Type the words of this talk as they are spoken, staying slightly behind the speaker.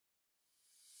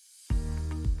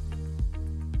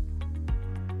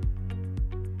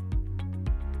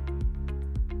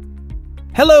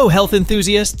Hello, health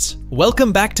enthusiasts!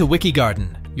 Welcome back to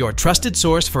WikiGarden, your trusted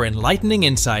source for enlightening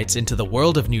insights into the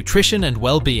world of nutrition and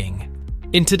well-being.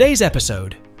 In today's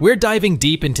episode, we're diving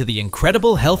deep into the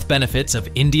incredible health benefits of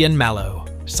Indian Mallow,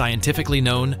 scientifically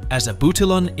known as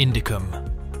Abutilon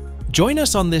indicum. Join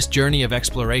us on this journey of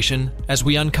exploration as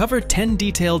we uncover 10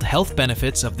 detailed health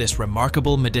benefits of this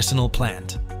remarkable medicinal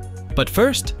plant. But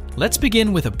first, let's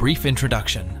begin with a brief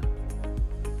introduction.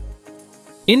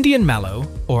 Indian Mallow,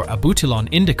 or Abutilon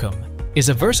indicum, is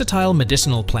a versatile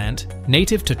medicinal plant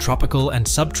native to tropical and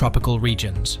subtropical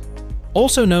regions.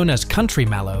 Also known as Country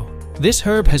Mallow, this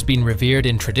herb has been revered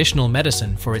in traditional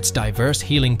medicine for its diverse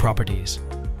healing properties.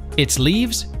 Its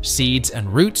leaves, seeds,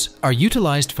 and roots are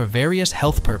utilized for various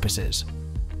health purposes.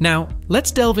 Now,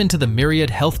 let's delve into the myriad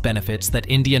health benefits that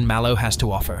Indian Mallow has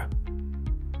to offer.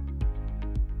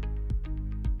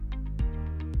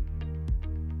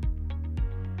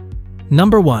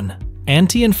 Number 1.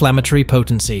 Anti-inflammatory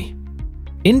potency.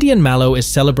 Indian Mallow is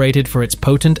celebrated for its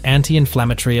potent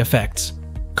anti-inflammatory effects.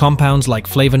 Compounds like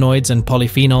flavonoids and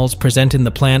polyphenols present in the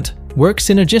plant work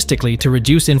synergistically to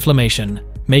reduce inflammation,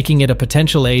 making it a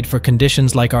potential aid for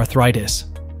conditions like arthritis.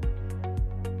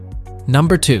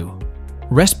 Number 2.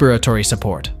 Respiratory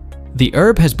support. The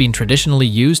herb has been traditionally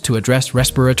used to address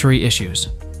respiratory issues.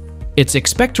 Its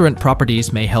expectorant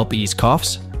properties may help ease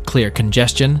coughs, clear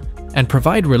congestion, and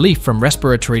provide relief from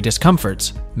respiratory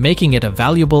discomforts, making it a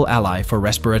valuable ally for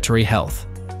respiratory health.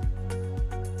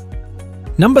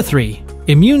 Number 3.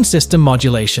 Immune system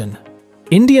modulation.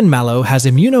 Indian Mallow has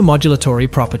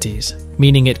immunomodulatory properties,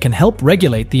 meaning it can help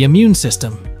regulate the immune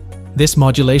system. This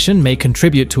modulation may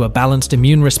contribute to a balanced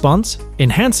immune response,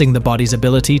 enhancing the body's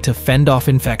ability to fend off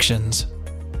infections.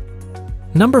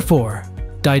 Number 4.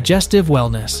 Digestive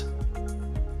wellness.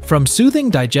 From soothing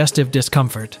digestive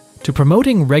discomfort to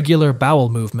promoting regular bowel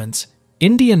movements,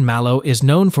 Indian Mallow is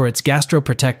known for its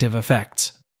gastroprotective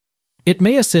effects. It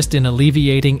may assist in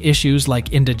alleviating issues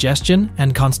like indigestion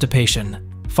and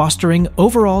constipation, fostering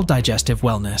overall digestive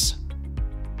wellness.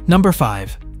 Number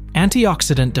 5.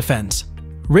 Antioxidant defense.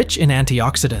 Rich in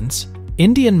antioxidants,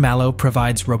 Indian Mallow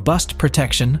provides robust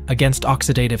protection against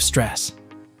oxidative stress.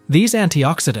 These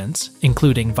antioxidants,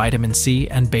 including vitamin C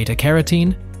and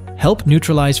beta-carotene, help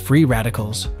neutralize free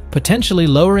radicals, potentially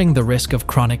lowering the risk of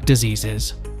chronic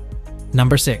diseases.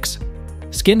 Number 6.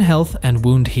 Skin health and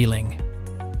wound healing.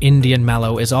 Indian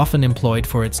Mallow is often employed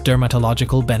for its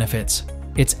dermatological benefits.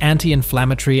 Its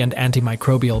anti-inflammatory and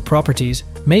antimicrobial properties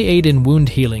may aid in wound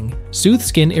healing, soothe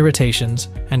skin irritations,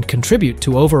 and contribute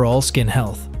to overall skin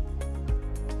health.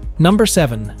 Number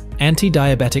 7.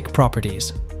 Anti-diabetic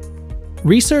properties.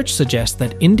 Research suggests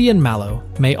that Indian Mallow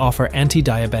may offer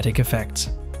anti-diabetic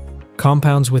effects.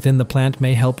 Compounds within the plant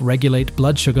may help regulate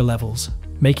blood sugar levels,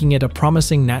 making it a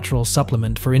promising natural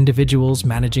supplement for individuals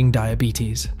managing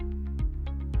diabetes.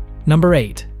 Number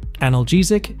 8.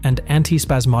 Analgesic and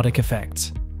antispasmodic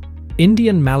effects.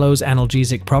 Indian Mallow's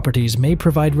analgesic properties may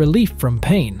provide relief from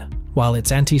pain, while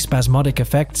its antispasmodic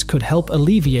effects could help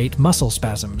alleviate muscle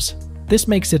spasms. This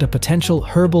makes it a potential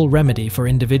herbal remedy for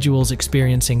individuals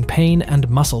experiencing pain and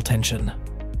muscle tension.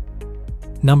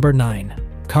 Number 9.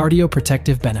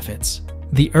 Cardioprotective benefits.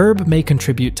 The herb may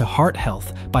contribute to heart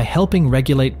health by helping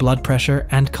regulate blood pressure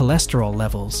and cholesterol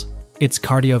levels. Its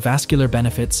cardiovascular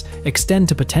benefits extend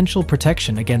to potential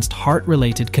protection against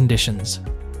heart-related conditions.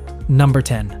 Number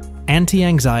 10.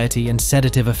 Anti-anxiety and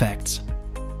sedative effects.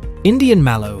 Indian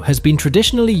Mallow has been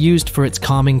traditionally used for its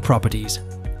calming properties.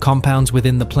 Compounds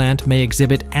within the plant may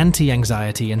exhibit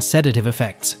anti-anxiety and sedative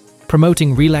effects,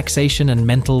 promoting relaxation and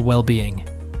mental well-being.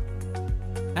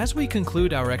 As we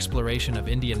conclude our exploration of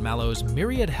Indian Mallow's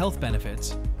myriad health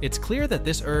benefits, it's clear that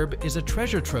this herb is a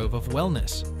treasure trove of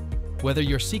wellness. Whether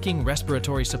you're seeking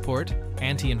respiratory support,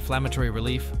 anti-inflammatory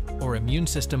relief, or immune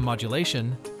system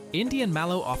modulation, Indian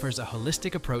Mallow offers a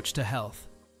holistic approach to health.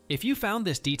 If you found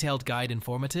this detailed guide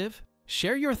informative,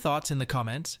 share your thoughts in the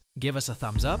comments, give us a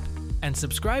thumbs up, and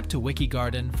subscribe to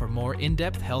WikiGarden for more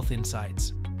in-depth health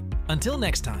insights. Until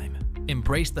next time,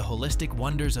 embrace the holistic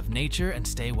wonders of nature and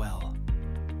stay well.